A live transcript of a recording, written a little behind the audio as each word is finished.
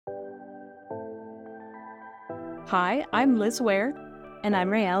Hi, I'm Liz Ware. And I'm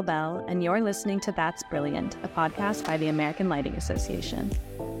Raelle Bell, and you're listening to That's Brilliant, a podcast by the American Lighting Association.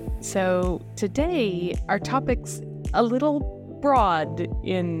 So today, our topic's a little broad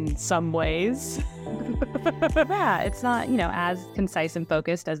in some ways. Yeah, it's not, as concise and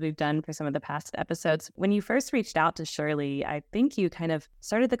focused as we've done for some of the past episodes. When you first reached out to Shirley, I think you kind of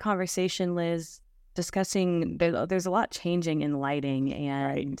started the conversation, Liz, discussing there's a lot changing in lighting,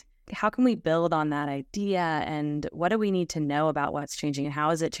 and how can we build on that idea, and what do we need to know about what's changing, and how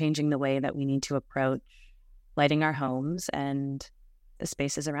is it changing the way that we need to approach lighting our homes and the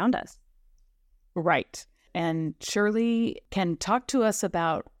spaces around us? Right. And Shirley can talk to us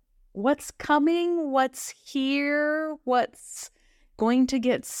about what's coming, what's here, what's going to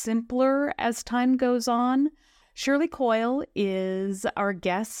get simpler as time goes on. Shirley Coyle is our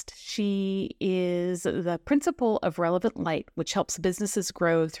guest. She is the principal of Relevant Light, which helps businesses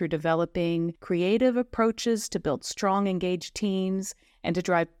grow through developing creative approaches to build strong, engaged teams and to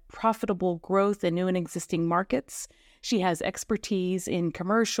drive profitable growth in new and existing markets. She has expertise in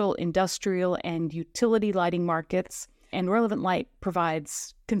commercial, industrial, and utility lighting markets. And Relevant Light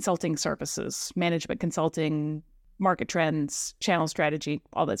provides consulting services, management consulting, market trends, channel strategy,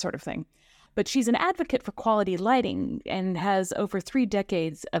 all that sort of thing. But she's an advocate for quality lighting and has over 3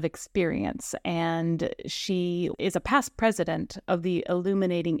 decades of experience. And she is a past president of the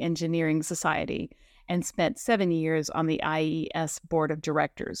Illuminating Engineering Society and spent 7 years on the IES Board of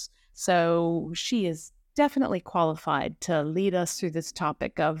Directors. So she is definitely qualified to lead us through this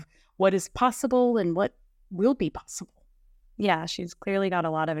topic of what is possible and what will be possible. Yeah, she's clearly got a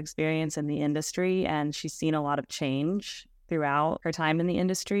lot of experience in the industry, and she's seen a lot of change throughout her time in the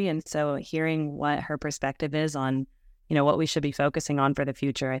industry. And so hearing what her perspective is on, what we should be focusing on for the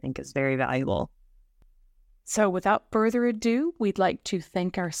future, I think is very valuable. So without further ado, we'd like to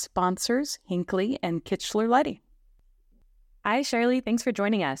thank our sponsors, Hinckley and Kichler Lighting. Hi, Shirley. Thanks for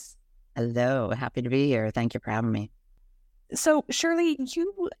joining us. Hello. Happy to be here. Thank you for having me. So, Shirley,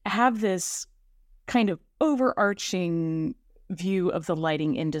 you have this kind of overarching view of the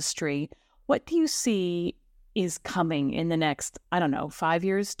lighting industry. What do you see is coming in the next, 5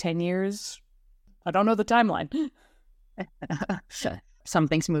 years, 10 years? I don't know the timeline. Some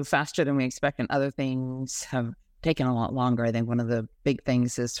things move faster than we expect, and other things have taken a lot longer. I think one of the big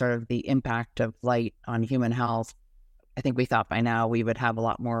things is sort of the impact of light on human health. I think we thought by now we would have a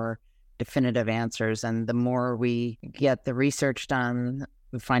lot more definitive answers, and the more we get the research done,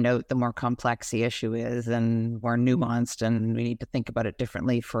 we find out the more complex the issue is and more nuanced, and we need to think about it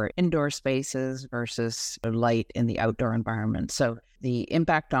differently for indoor spaces versus light in the outdoor environment. So the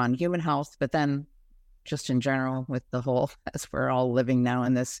impact on human health, but then just in general with the whole, as we're all living now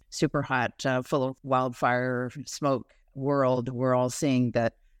in this super hot, full of wildfire smoke world, we're all seeing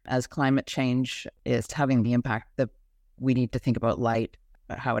that as climate change is having the impact, that we need to think about light,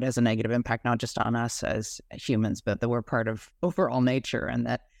 how it has a negative impact, not just on us as humans, but that we're part of overall nature, and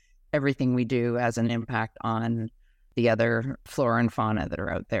that everything we do has an impact on the other flora and fauna that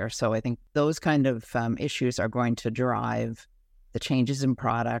are out there. So I think those kind of issues are going to drive the changes in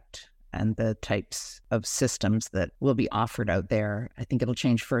product and the types of systems that will be offered out there. I think it'll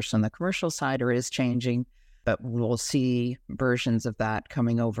change first on the commercial side, or is changing, but we'll see versions of that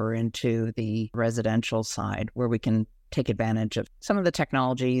coming over into the residential side where we can take advantage of some of the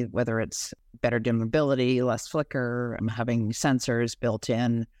technology, whether it's better dimmability, less flicker, having sensors built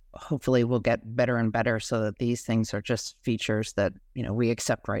in. Hopefully we'll get better and better so that these things are just features that, we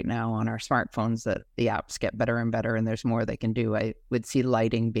accept right now on our smartphones, that the apps get better and better and there's more they can do. I would see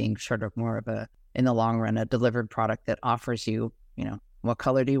lighting being sort of more of in the long run, a delivered product that offers you, what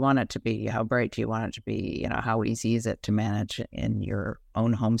color do you want it to be? How bright do you want it to be? How easy is it to manage in your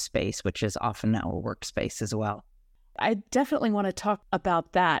own home space, which is often now a workspace as well. I definitely want to talk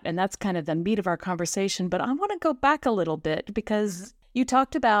about that, and that's kind of the meat of our conversation, but I want to go back a little bit because you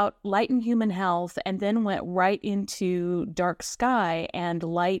talked about light and human health and then went right into dark sky and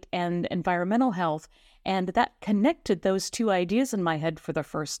light and environmental health, and that connected those two ideas in my head for the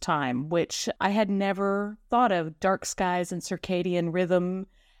first time, which I had never thought of. Dark skies and circadian rhythm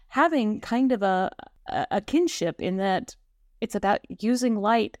having kind of a kinship in that it's about using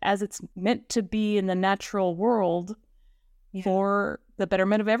light as it's meant to be in the natural world for the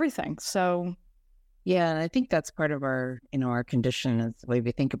betterment of everything. So, yeah, and I think that's part of our, our condition is the way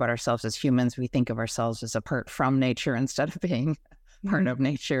we think about ourselves as humans. We think of ourselves as apart from nature instead of being part of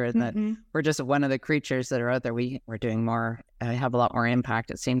nature, and that we're just one of the creatures that are out there. We're doing more, have a lot more impact,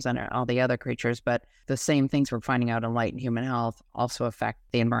 it seems, on all the other creatures. But the same things we're finding out in light and human health also affect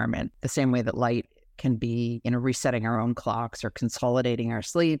the environment. The same way that light can be, resetting our own clocks or consolidating our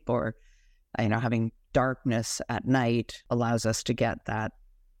sleep or Having darkness at night allows us to get that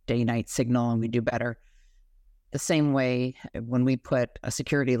day-night signal, and we do better. The same way, when we put a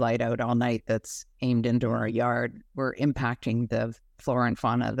security light out all night that's aimed into our yard, we're impacting the flora and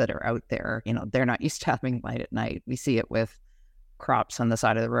fauna that are out there. They're not used to having light at night. We see it with crops on the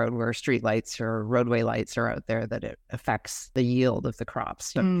side of the road where street lights or roadway lights are out there, that it affects the yield of the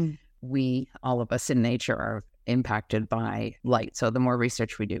crops. So we, all of us in nature, are impacted by light. So the more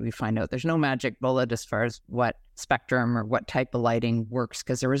research we do, we find out there's no magic bullet as far as what spectrum or what type of lighting works,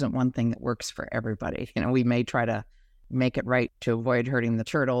 because there isn't one thing that works for everybody. We may try to make it right to avoid hurting the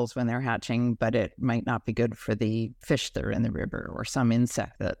turtles when they're hatching, but it might not be good for the fish that are in the river or some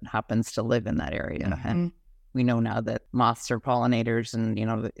insect that happens to live in that area. And we know now that moths are pollinators, and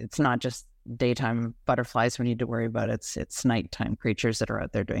it's not just daytime butterflies we need to worry about. It's nighttime creatures that are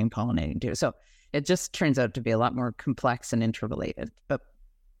out there doing pollinating too. So it just turns out to be a lot more complex and interrelated. But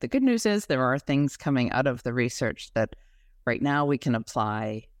the good news is there are things coming out of the research that right now we can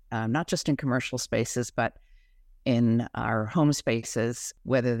apply, not just in commercial spaces, but in our home spaces,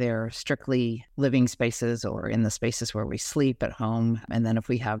 whether they're strictly living spaces or in the spaces where we sleep at home. And then if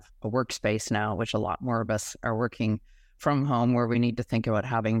we have a workspace now, which a lot more of us are working from home, where we need to think about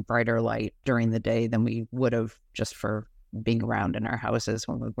having brighter light during the day than we would have just for being around in our houses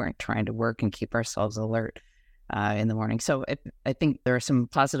when we weren't trying to work and keep ourselves alert in the morning. So I think there are some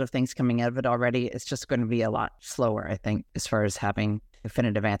positive things coming out of it already. It's just going to be a lot slower, I think, as far as having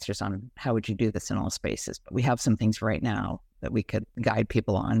definitive answers on how would you do this in all spaces. But we have some things right now that we could guide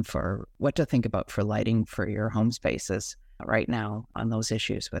people on for what to think about for lighting for your home spaces right now on those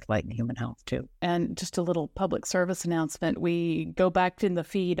issues with light and human health too. And just a little public service announcement. We go back in the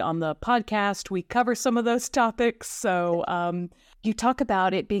feed on the podcast. We cover some of those topics. So you talk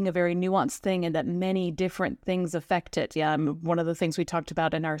about it being a very nuanced thing and that many different things affect it. Yeah, one of the things we talked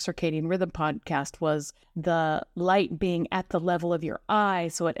about in our Circadian Rhythm podcast was the light being at the level of your eye.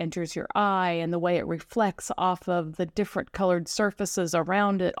 So it enters your eye and the way it reflects off of the different colored surfaces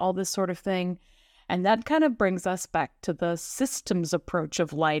around it, all this sort of thing. And that kind of brings us back to the systems approach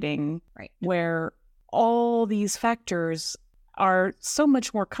of lighting, right, where all these factors are so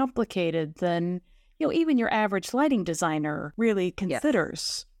much more complicated than, even your average lighting designer really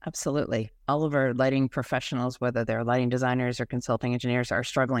considers. Yes, absolutely. All of our lighting professionals, whether they're lighting designers or consulting engineers, are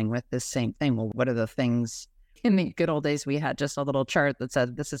struggling with this same thing. Well, what are the things? In the good old days, we had just a little chart that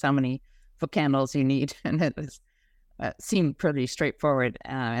said, this is how many foot candles you need. And it was seemed pretty straightforward,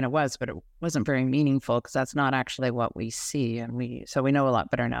 and it was, but it wasn't very meaningful because that's not actually what we see. And we know a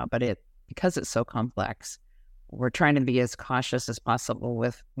lot better now, but because it's so complex, we're trying to be as cautious as possible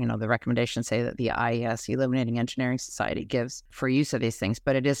with, the recommendations say that the IES, Illuminating Engineering Society, gives for use of these things.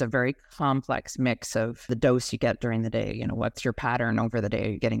 But it is a very complex mix of the dose you get during the day. What's your pattern over the day?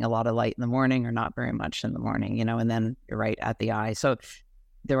 Are you getting a lot of light in the morning or not very much in the morning? And then you're right at the eye. So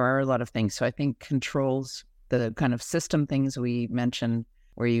there are a lot of things. So I think controls, the kind of system things we mentioned,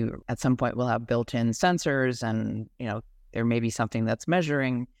 where you at some point will have built-in sensors and, there may be something that's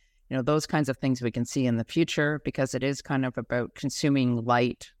measuring, those kinds of things we can see in the future, because it is kind of about consuming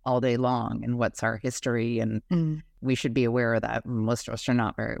light all day long and what's our history. And we should be aware of that. Most of us are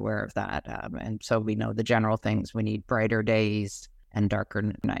not very aware of that. And so we know the general things. We need brighter days and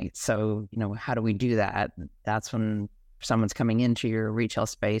darker nights. So, how do we do that? That's when someone's coming into your retail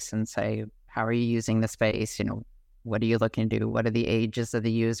space and say, how are you using the space? What are you looking to do? What are the ages of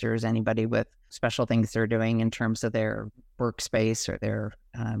the users? Anybody with special things they're doing in terms of their workspace or their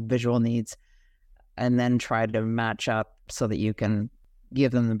visual needs? And then try to match up so that you can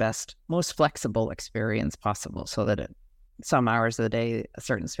give them the best, most flexible experience possible, so that some hours of the day, a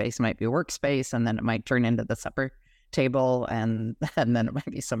certain space might be a workspace, and then it might turn into the supper table, and then it might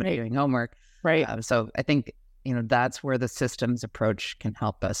be somebody doing homework. Right. So I think that's where the systems approach can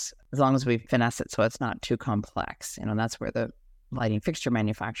help us, as long as we finesse it so it's not too complex. That's where the lighting fixture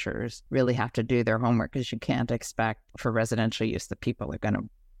manufacturers really have to do their homework, because you can't expect for residential use that people are going to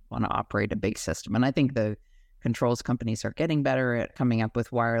want to operate a big system. And I think the controls companies are getting better at coming up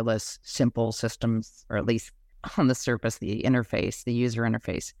with wireless, simple systems, or at least on the surface, the interface, the user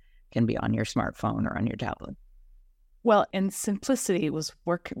interface can be on your smartphone or on your tablet. Well, and simplicity was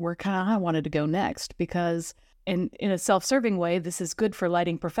where kind of I wanted to go next, because in a self-serving way, this is good for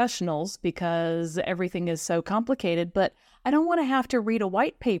lighting professionals because everything is so complicated, but I don't want to have to read a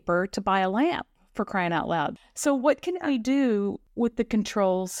white paper to buy a lamp, for crying out loud. So what can we do with the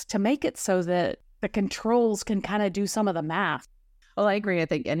controls to make it so that the controls can kind of do some of the math? Well, I agree. I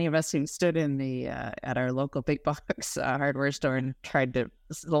think any of us who stood in the at our local big box hardware store and tried to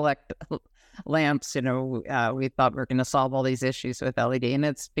select lamps, we thought we were going to solve all these issues with LED, and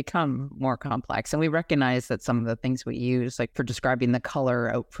it's become more complex. And we recognize that some of the things we use, like for describing the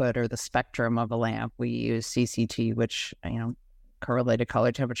color output or the spectrum of a lamp, we use CCT, which, correlated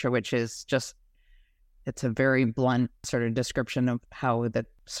color temperature, which is just, it's a very blunt sort of description of how the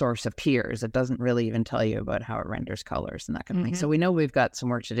source appears. It doesn't really even tell you about how it renders colors and that kind of thing. So we know we've got some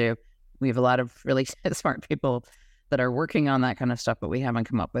work to do. We have a lot of really smart people that are working on that kind of stuff, but we haven't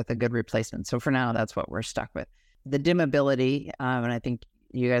come up with a good replacement. So for now, that's what we're stuck with. The dimmability, and I think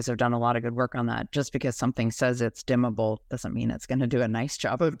you guys have done a lot of good work on that. Just because something says it's dimmable doesn't mean it's going to do a nice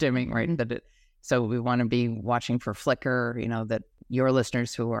job of dimming, right? So we want to be watching for flicker, that your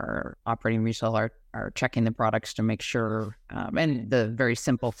listeners who are operating retail are checking the products to make sure, and the very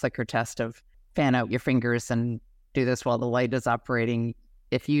simple flicker test of fan out your fingers and do this while the light is operating.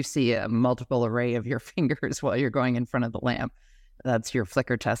 If you see a multiple array of your fingers while you're going in front of the lamp, that's your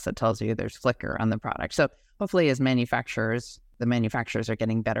flicker test that tells you there's flicker on the product. So hopefully as manufacturers, the manufacturers are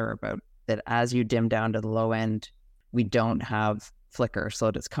getting better about that. As you dim down to the low end, we don't have flicker so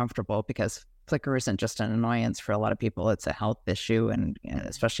that it's comfortable, because flicker isn't just an annoyance for a lot of people. It's a health issue. And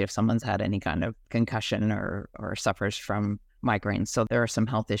especially if someone's had any kind of concussion or suffers from migraines. So there are some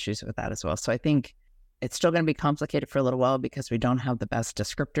health issues with that as well. So I think it's still going to be complicated for a little while because we don't have the best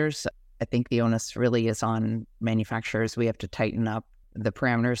descriptors. I think the onus really is on manufacturers. We have to tighten up the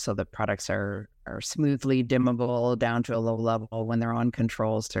parameters so that products are smoothly dimmable down to a low level. When they're on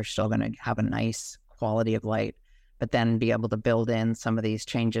controls, they're still going to have a nice quality of light, but then be able to build in some of these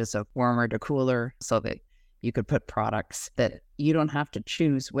changes of warmer to cooler so that you could put products that you don't have to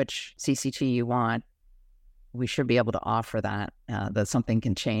choose which CCT you want. We should be able to offer that something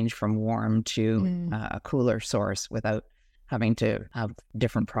can change from warm to a cooler source without having to have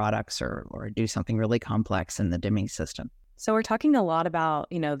different products or do something really complex in the dimming system. So we're talking a lot about,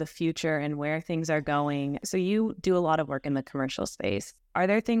 the future and where things are going. So you do a lot of work in the commercial space. Are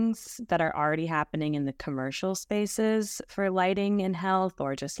there things that are already happening in the commercial spaces for lighting and health,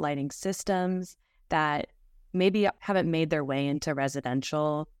 or just lighting systems that maybe haven't made their way into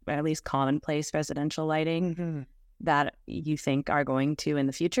residential, or at least commonplace residential lighting, that you think are going to in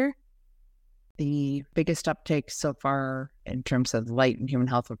the future? The biggest uptake so far in terms of light and human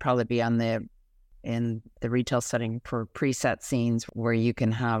health would probably be in the retail setting for preset scenes where you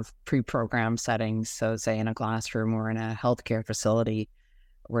can have pre-programmed settings. So say in a classroom or in a healthcare facility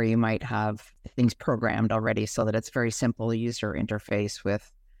where you might have things programmed already so that it's very simple user interface with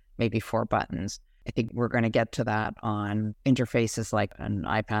maybe 4 buttons. I think we're going to get to that on interfaces like an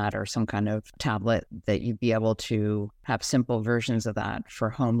iPad or some kind of tablet, that you'd be able to have simple versions of that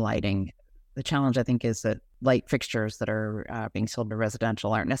for home lighting. The challenge, I think, is that light fixtures that are being sold to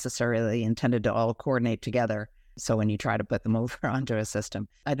residential aren't necessarily intended to all coordinate together. So when you try to put them over onto a system,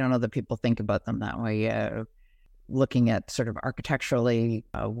 I don't know that people think about them that way. Looking at sort of architecturally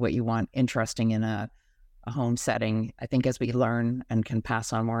what you want interesting in a home setting, I think as we learn and can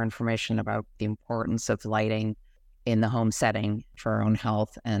pass on more information about the importance of lighting in the home setting for our own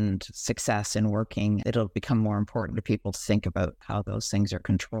health and success in working, it'll become more important to people to think about how those things are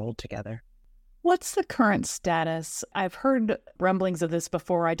controlled together. What's the current status? I've heard rumblings of this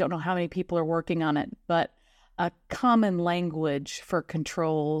before. I don't know how many people are working on it, but a common language for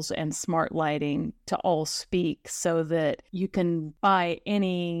controls and smart lighting to all speak so that you can buy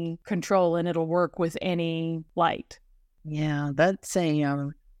any control and it'll work with any light. Yeah, that's a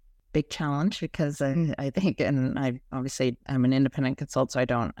big challenge because I think, and I'm an independent consultant, so I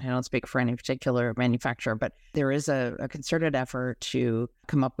don't speak for any particular manufacturer, but there is a concerted effort to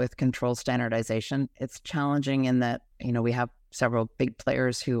come up with control standardization. It's challenging in that, we have several big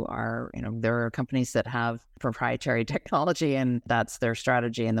players who are, there are companies that have proprietary technology and that's their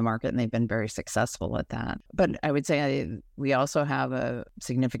strategy in the market, and they've been very successful at that. But I would say we also have a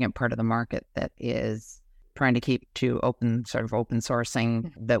significant part of the market that is trying to keep to open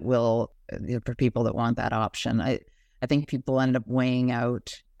sourcing that will, for people that want that option. I think people end up weighing out,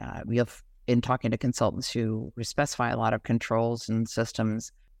 in talking to consultants who specify a lot of controls and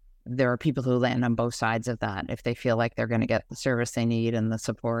systems, there are people who land on both sides of that. If they feel like they're going to get the service they need and the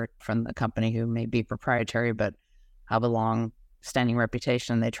support from the company who may be proprietary but have a long-standing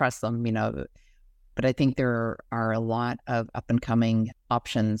reputation, they trust them, But I think there are a lot of up-and-coming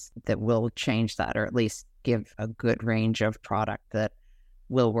options that will change that, or at least give a good range of product that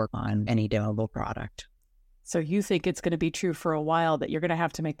will work on any dimmable product. So you think it's going to be true for a while that you're going to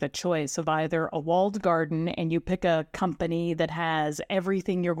have to make the choice of either a walled garden and you pick a company that has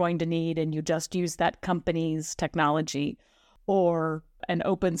everything you're going to need and you just use that company's technology, or an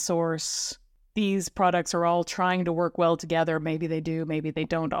open source these products are all trying to work well together. Maybe they do, maybe they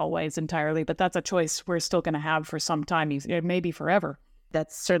don't always entirely, but that's a choice we're still going to have for some time, maybe forever.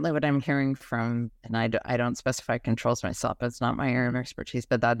 That's certainly what I'm hearing from, and I don't specify controls myself. It's not my area of expertise,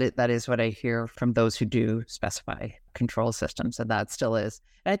 but that is what I hear from those who do specify control systems, and that still is.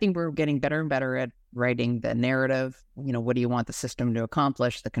 And I think we're getting better and better at writing the narrative. What do you want the system to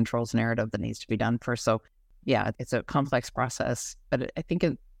accomplish? The controls narrative that needs to be done first. So yeah, it's a complex process, but I think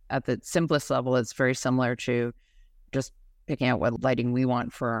at the simplest level, it's very similar to just picking out what lighting we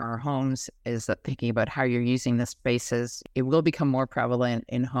want for our homes, is that thinking about how you're using the spaces. It will become more prevalent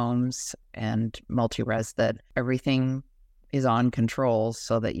in homes and multi-res that everything is on controls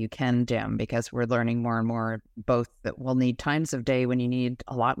so that you can dim, because we're learning more and more both that we'll need times of day when you need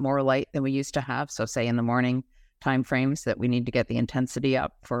a lot more light than we used to have. So say in the morning time frames that we need to get the intensity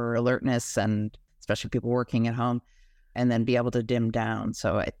up for alertness, and especially people working at home, and then be able to dim down.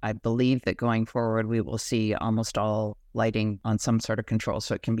 So I believe that going forward, we will see almost all lighting on some sort of control.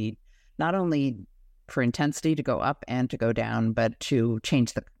 So it can be not only for intensity to go up and to go down, but to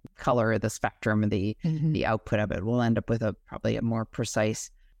change the color, the spectrum, the output of it. We'll end up with probably a more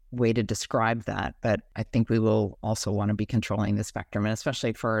precise way to describe that. But I think we will also want to be controlling the spectrum, and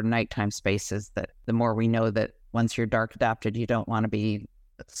especially for nighttime spaces, that the more we know that once you're dark adapted, you don't want to be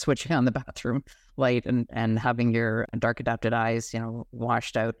switching on the bathroom light and having your dark adapted eyes,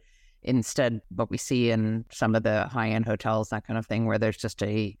 washed out. Instead, what we see in some of the high-end hotels, that kind of thing, where there's just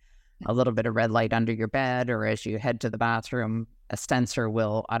a little bit of red light under your bed, or as you head to the bathroom, a sensor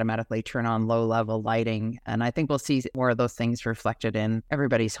will automatically turn on low-level lighting. And I think we'll see more of those things reflected in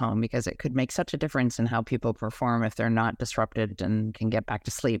everybody's home, because it could make such a difference in how people perform if they're not disrupted and can get back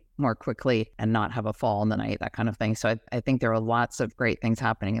to sleep more quickly and not have a fall in the night, that kind of thing. So I think there are lots of great things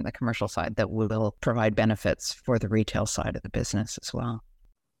happening in the commercial side that will provide benefits for the retail side of the business as well.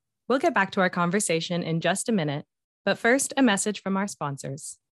 We'll get back to our conversation in just a minute, but first, a message from our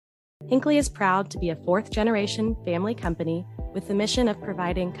sponsors. Hinkley is proud to be a fourth-generation family company with the mission of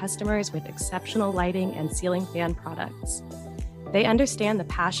providing customers with exceptional lighting and ceiling fan products. They understand the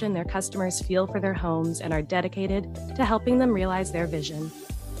passion their customers feel for their homes and are dedicated to helping them realize their vision.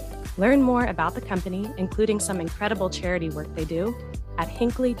 Learn more about the company, including some incredible charity work they do, at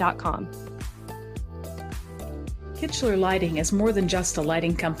hinkley.com. Kichler Lighting is more than just a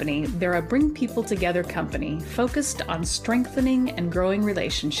lighting company. They're a bring people together company focused on strengthening and growing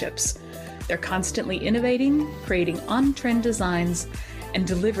relationships. They're constantly innovating, creating on-trend designs, and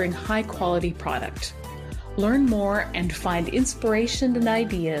delivering high-quality product. Learn more and find inspiration and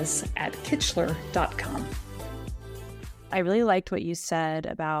ideas at kichler.com. I really liked what you said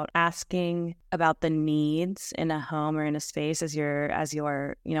about asking about the needs in a home or in a space as you're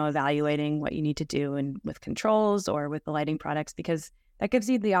evaluating what you need to do and with controls or with the lighting products, because that gives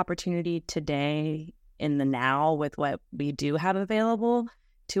you the opportunity today in the now with what we do have available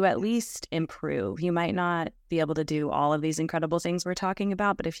to at least improve. You might not be able to do all of these incredible things we're talking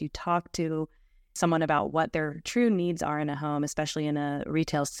about, but if you talk to someone about what their true needs are in a home, especially in a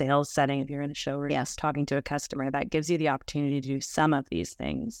retail sales setting, if you're in a showroom, talking to a customer, that gives you the opportunity to do some of these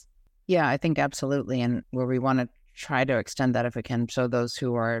things. Yeah, I think absolutely. And where we want to try to extend that if we can, so those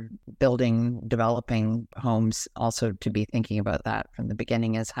who are developing homes also to be thinking about that from the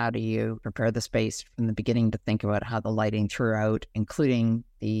beginning, is how do you prepare the space from the beginning to think about how the lighting throughout, including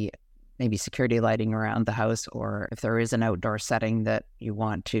the maybe security lighting around the house, or if there is an outdoor setting that you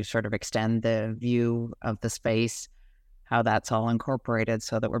want to sort of extend the view of the space, how that's all incorporated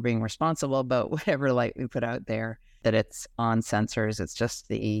so that we're being responsible about whatever light we put out there, that it's on sensors. It's just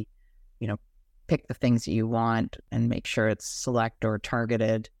pick the things that you want and make sure it's select or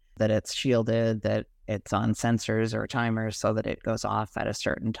targeted, that it's shielded, that it's on sensors or timers so that it goes off at a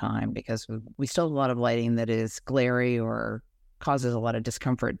certain time, because we still have a lot of lighting that is glary or causes a lot of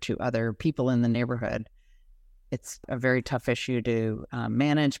discomfort to other people in the neighborhood. It's a very tough issue to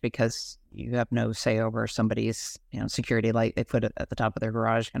manage, because you have no say over somebody's security light they put it at the top of their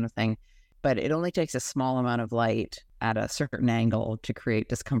garage kind of thing. But it only takes a small amount of light at a certain angle to create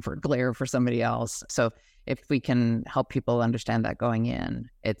discomfort glare for somebody else. So if we can help people understand that going in,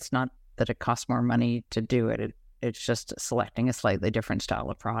 it's not that it costs more money to do it. It's just selecting a slightly different style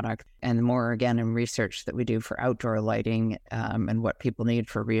of product. And more, again, in research that we do for outdoor lighting and what people need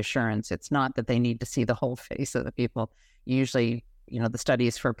for reassurance, it's not that they need to see the whole face of the people. Usually, the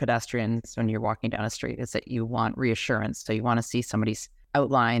studies for pedestrians when you're walking down a street is that you want reassurance. So you want to see somebody's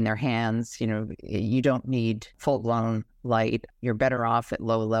outline, their hands. You don't need full-blown light. You're better off at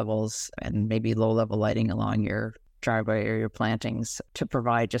low levels and maybe low-level lighting along your driveway or your plantings to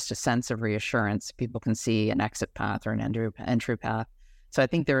provide just a sense of reassurance. People can see an exit path or an entry path. So I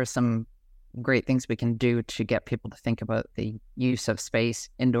think there are some great things we can do to get people to think about the use of space,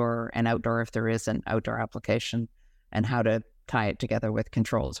 indoor and outdoor, if there is an outdoor application, and how to tie it together with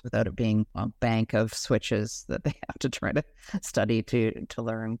controls without it being a bank of switches that they have to try to study to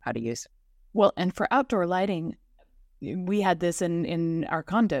learn how to use. Well, and for outdoor lighting, we had this in our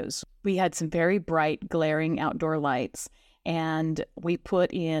condos. We had some very bright, glaring outdoor lights, and we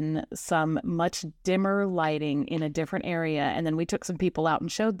put in some much dimmer lighting in a different area, and then we took some people out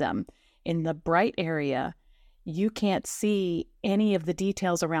and showed them. In the bright area, you can't see any of the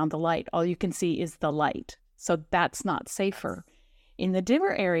details around the light. All you can see is the light. So that's not safer. In the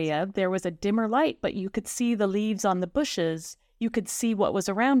dimmer area, there was a dimmer light, but you could see the leaves on the bushes. You could see what was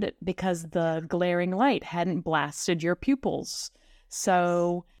around it because the glaring light hadn't blasted your pupils.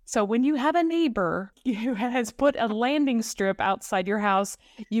 So when you have a neighbor who has put a landing strip outside your house,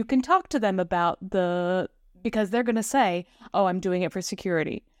 you can talk to them about because they're going to say, oh, I'm doing it for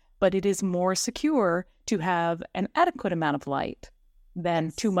security. But it is more secure to have an adequate amount of light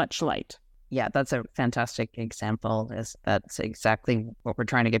than too much light. Yeah, that's a fantastic example. That's exactly what we're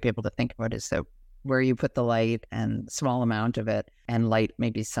trying to get people to think about, is that where you put the light and small amount of it, and light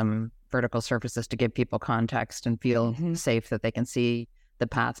maybe some vertical surfaces to give people context and feel safe that they can see the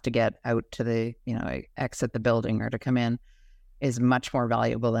path to get out to the, exit the building or to come in, is much more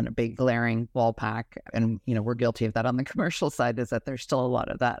valuable than a big glaring wall pack. And, we're guilty of that on the commercial side, is that there's still a lot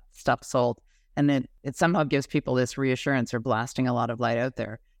of that stuff sold. And it somehow gives people this reassurance. They're blasting a lot of light out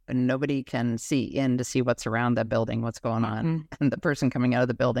there, but nobody can see in to see what's around that building, what's going on. And the person coming out of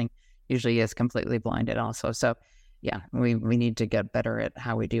the building usually is completely blinded also. So yeah, we need to get better at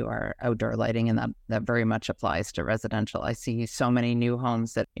how we do our outdoor lighting, and that very much applies to residential. I see so many new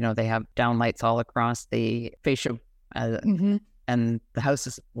homes that, they have down lights all across the fascia, and the house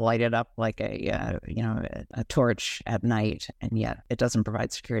is lighted up like a torch at night, and yet it doesn't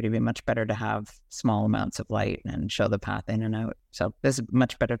provide security. It'd be much better to have small amounts of light and show the path in and out. So there's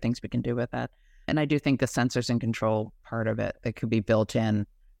much better things we can do with that. And I do think the sensors and control part of it that could be built in,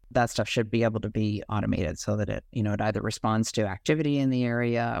 that stuff should be able to be automated so that it either responds to activity in the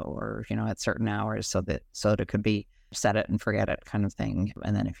area or, at certain hours, so that it could be set it and forget it kind of thing.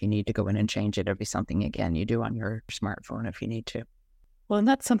 And then if you need to go in and change it, it'll be something, again, you do on your smartphone if you need to. Well, and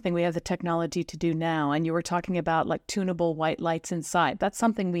that's something we have the technology to do now. And you were talking about like tunable white lights inside. That's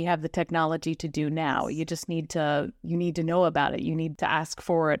something we have the technology to do now. You just need to know about it. You need to ask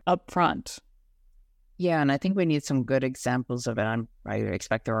for it up front. Yeah, and I think we need some good examples of it. I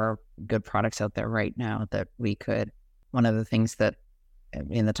expect there are good products out there right now that we could. One of the things that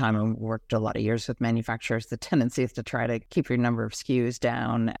in the time I worked a lot of years with manufacturers, the tendency is to try to keep your number of SKUs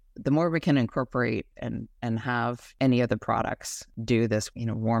down. The more we can incorporate and have any of the products do this,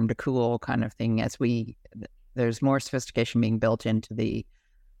 warm to cool kind of thing, there's more sophistication being built into the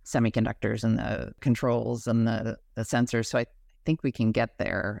semiconductors and the controls and the sensors. So I think we can get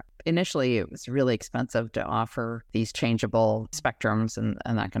there. Initially, it was really expensive to offer these changeable spectrums and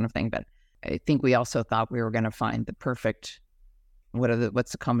that kind of thing. But I think we also thought we were going to find the perfect,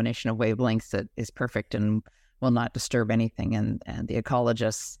 what's the combination of wavelengths that is perfect and will not disturb anything. And the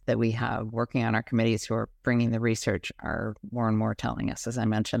ecologists that we have working on our committees who are bringing the research are more and more telling us, as I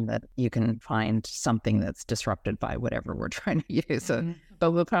mentioned, that you can find something that's disrupted by whatever we're trying to use. So,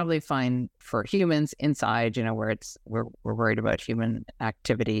 but we'll probably find for humans inside, where we're worried about human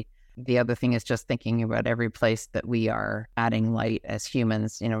activity. The other thing is just thinking about every place that we are adding light as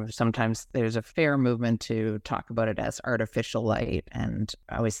humans. Sometimes there's a fair movement to talk about it as artificial light. And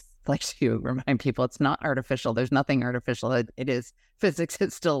I always like to remind people it's not artificial. There's nothing artificial. It is physics.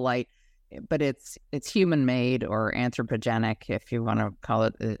 It's still light, but it's human made or anthropogenic, if you want to call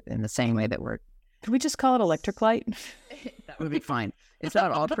it in the same way that we're. Can we just call it electric light? That would be fine. It's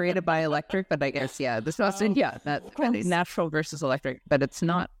not all created by electric, but I guess, that's natural versus electric, but it's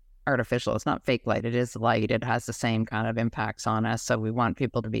not artificial. It's not fake light. It is light. It has the same kind of impacts on us. So we want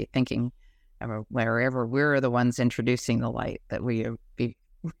people to be thinking wherever we're the ones introducing the light, that we be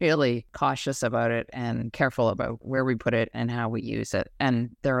really cautious about it and careful about where we put it and how we use it.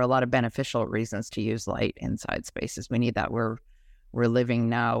 And there are a lot of beneficial reasons to use light inside spaces. We need that. We're living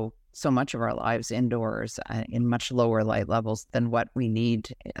now so much of our lives indoors in much lower light levels than what we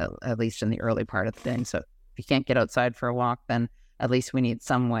need, at least in the early part of the day. So if you can't get outside for a walk, then at least we need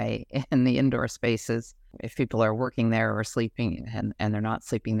some way in the indoor spaces. If people are working there or sleeping and they're not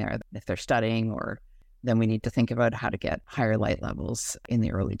sleeping there, if they're studying, or then we need to think about how to get higher light levels in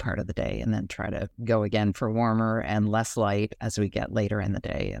the early part of the day, and then try to go again for warmer and less light as we get later in the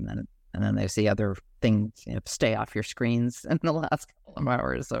day. And then there's the other thing, stay off your screens in the last couple of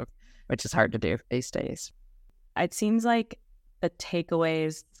hours, which is hard to do these days. It seems like the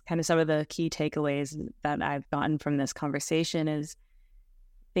takeaways kind of some of the key takeaways that I've gotten from this conversation is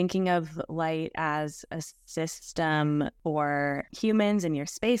thinking of light as a system for humans in your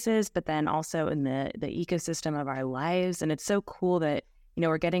spaces, but then also in the ecosystem of our lives. And it's so cool that,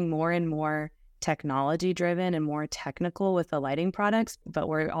 we're getting more and more technology driven and more technical with the lighting products, but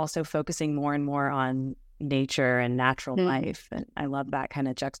we're also focusing more and more on nature and natural life. And I love that kind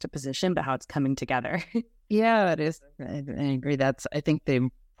of juxtaposition, but how it's coming together. Yeah, it is. I agree. I think the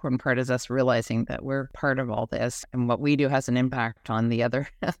important part is us realizing that we're part of all this, and what we do has an impact on the others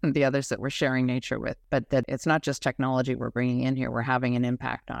that we're sharing nature with. But that it's not just technology we're bringing in here. We're having an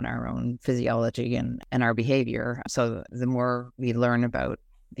impact on our own physiology and our behavior. So the more we learn about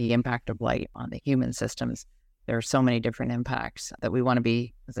the impact of light on the human systems, there are so many different impacts that we want to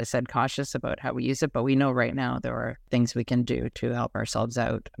be, as I said, cautious about how we use it. But we know right now there are things we can do to help ourselves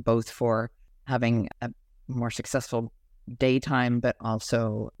out, both for having a more successful daytime, but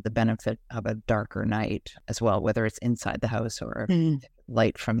also the benefit of a darker night as well, whether it's inside the house or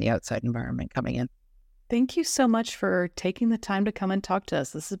light from the outside environment coming in. Thank you so much for taking the time to come and talk to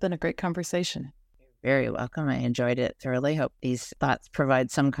us. This has been a great conversation. You're very welcome. I enjoyed it thoroughly. Hope these thoughts provide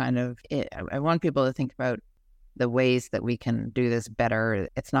some kind of, I want people to think about the ways that we can do this better.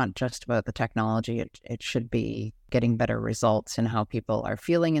 It's not just about the technology. It should be getting better results in how people are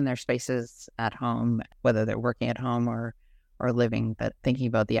feeling in their spaces at home, whether they're working at home or living, but thinking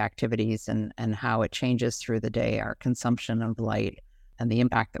about the activities and how it changes through the day, our consumption of light, and the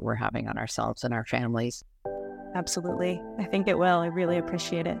impact that we're having on ourselves and our families. Absolutely. I think it will. I really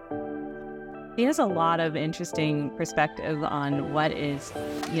appreciate it. He has a lot of interesting perspective on what is,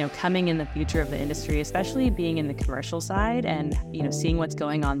 coming in the future of the industry, especially being in the commercial side and, seeing what's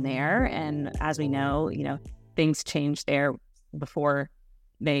going on there. And as we know, things change there before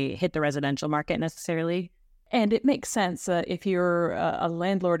they hit the residential market necessarily. And it makes sense. If you're a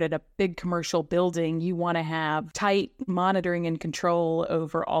landlord at a big commercial building, you want to have tight monitoring and control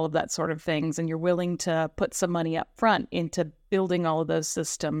over all of that sort of things. And you're willing to put some money up front into building all of those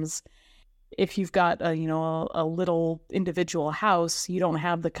systems. If you've got a little individual house, you don't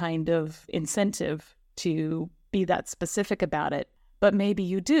have the kind of incentive to be that specific about it. But maybe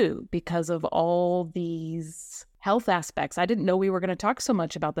you do because of all these health aspects. I didn't know we were going to talk so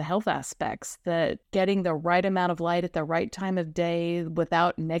much about the health aspects, that getting the right amount of light at the right time of day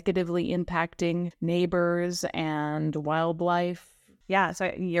without negatively impacting neighbors and wildlife. Yeah,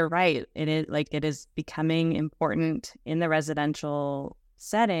 so you're right. It is becoming important in the residential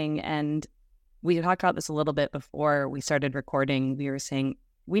setting. And we talked about this a little bit before we started recording. We were saying,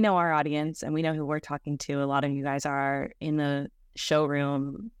 we know our audience and we know who we're talking to. A lot of you guys are in the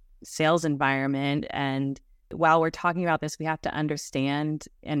showroom sales environment. And while we're talking about this, we have to understand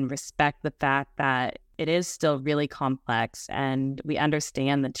and respect the fact that it is still really complex, and we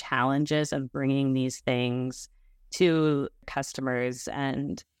understand the challenges of bringing these things to customers.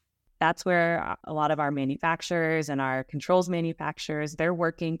 And that's where a lot of our manufacturers and our controls manufacturers, they're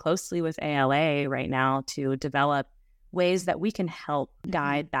working closely with ALA right now to develop ways that we can help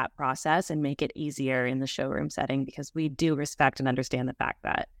guide that process and make it easier in the showroom setting, because we do respect and understand the fact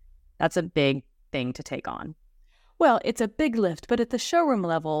that that's a big thing to take on. Well, it's a big lift, but at the showroom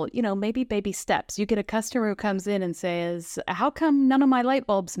level, maybe baby steps. You get a customer who comes in and says, how come none of my light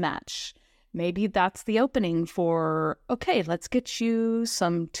bulbs match? Maybe that's the opening for, okay, let's get you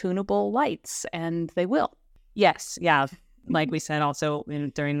some tunable lights, and they will. Yes. Yeah. Like we said also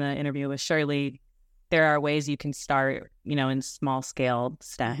during the interview with Shirley, there are ways you can start, in small scale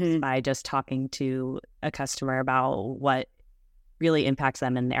steps by just talking to a customer about what really impacts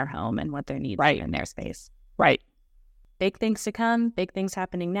them in their home and what their needs are in their space. Right. Big things to come, big things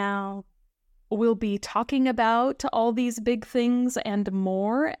happening now. We'll be talking about all these big things and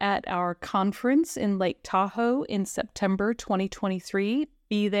more at our conference in Lake Tahoe in September 2023.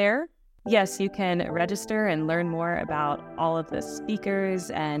 Be there. Yes, you can register and learn more about all of the speakers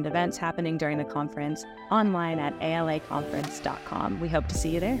and events happening during the conference online at alaconference.com. We hope to see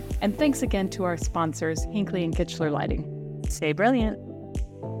you there. And thanks again to our sponsors, Hinckley & Kitchler Lighting. Stay brilliant.